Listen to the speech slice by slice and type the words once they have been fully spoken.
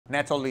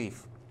nettle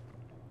leaf,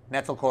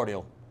 nettle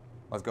cordial.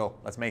 Let's go.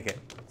 Let's make it.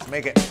 Let's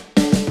make it.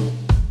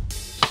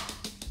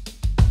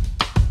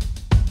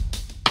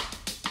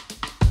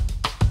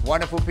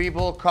 Wonderful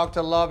people,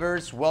 cocktail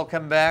lovers,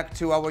 welcome back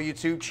to our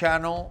YouTube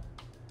channel.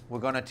 We're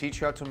gonna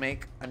teach you how to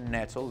make a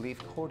nettle leaf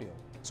cordial.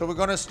 So we're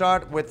gonna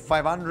start with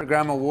 500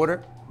 grams of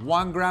water,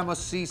 1 gram of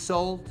sea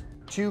salt,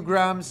 2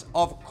 grams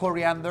of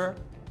coriander,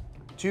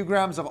 2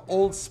 grams of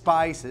old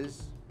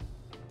spices,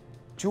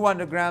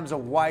 200 grams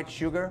of white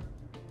sugar,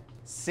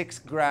 6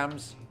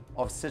 grams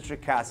of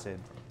citric acid,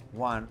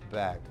 1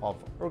 bag of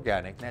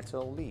organic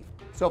nettle leaf.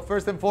 So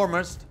first and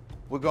foremost,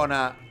 we're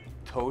gonna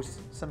toast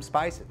some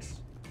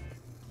spices.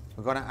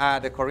 We're gonna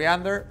add the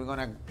coriander, we're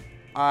gonna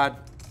add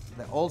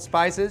the old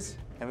spices,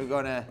 and we're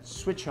gonna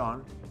switch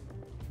on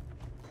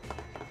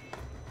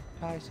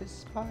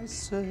spices.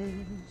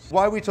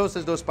 Why we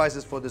toasted those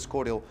spices for this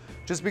cordial?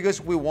 Just because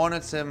we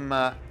wanted some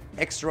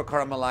extra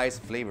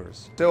caramelized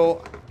flavors.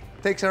 So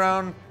it takes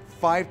around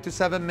 5 to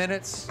 7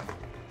 minutes.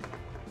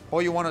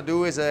 All you want to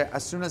do is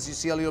as soon as you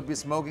see a little bit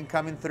smoking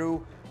coming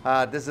through,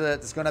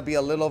 there's going to be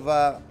a little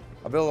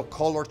of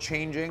color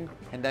changing,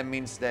 and that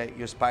means that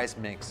your spice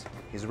mix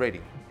is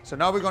ready. So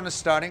now we're going to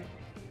start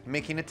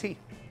making a tea,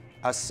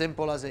 as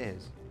simple as it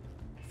is.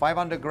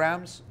 500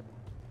 grams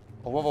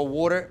of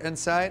water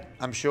inside.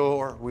 I'm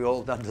sure we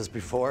all done this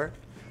before,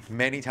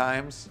 many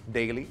times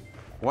daily.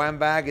 1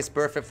 bag is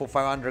perfect for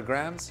 500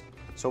 grams.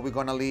 So we're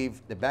gonna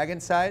leave the bag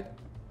inside.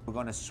 We're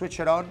gonna switch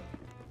it on,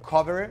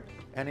 cover it,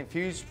 and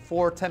infuse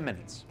for 10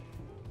 minutes.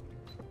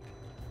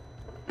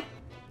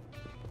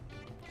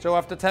 So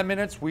after 10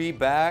 minutes, we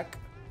back.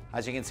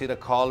 As you can see, the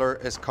color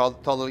is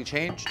totally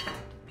changed.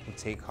 We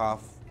take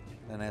off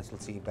the Nettle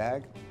Tea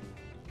bag.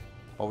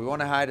 What we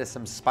wanna add is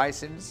some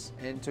spices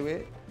into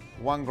it.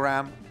 1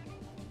 gram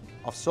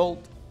of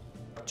salt,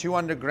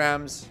 200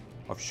 grams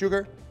of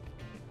sugar,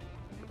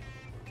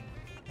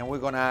 and we're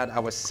gonna add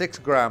our 6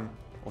 grams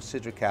of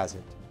citric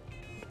acid.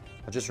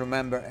 Just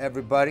remember,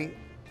 everybody,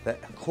 that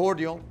a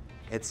cordial,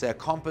 it's a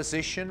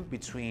composition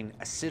between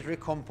a citric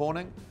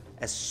component,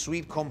 a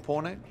sweet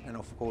component, and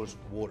of course,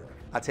 water.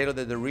 I tell you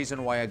that the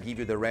reason why I give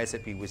you the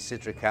recipe with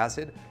citric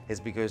acid is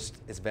because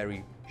it's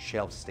very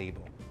shelf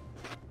stable.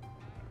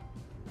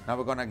 Now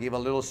we're gonna give a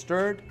little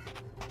stir.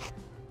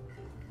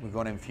 We're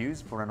gonna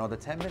infuse for another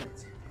 10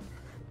 minutes.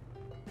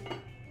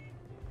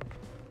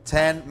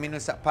 10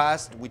 minutes have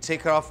passed, we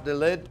take off the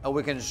lid and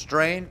we can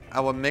strain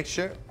our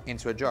mixture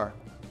into a jar.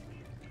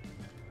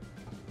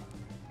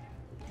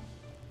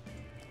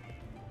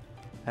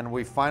 And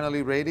we're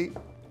finally ready.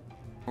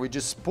 We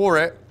just pour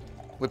it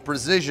with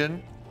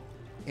precision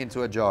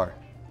into a jar.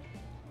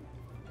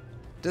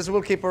 This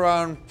will keep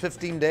around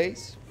 15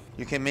 days.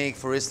 You can make,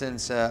 for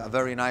instance, a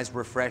very nice,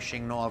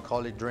 refreshing,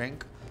 no-alcoholic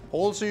drink.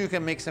 Also, you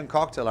can make some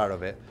cocktail out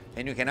of it,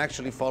 and you can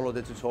actually follow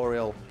the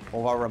tutorial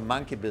of our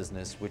monkey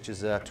business, which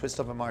is a twist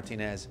of a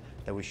Martinez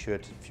that we shot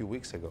a few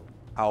weeks ago.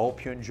 I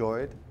hope you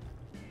enjoyed,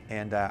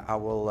 and I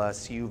will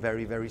see you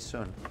very, very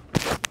soon.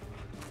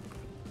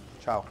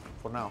 Ciao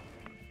for now.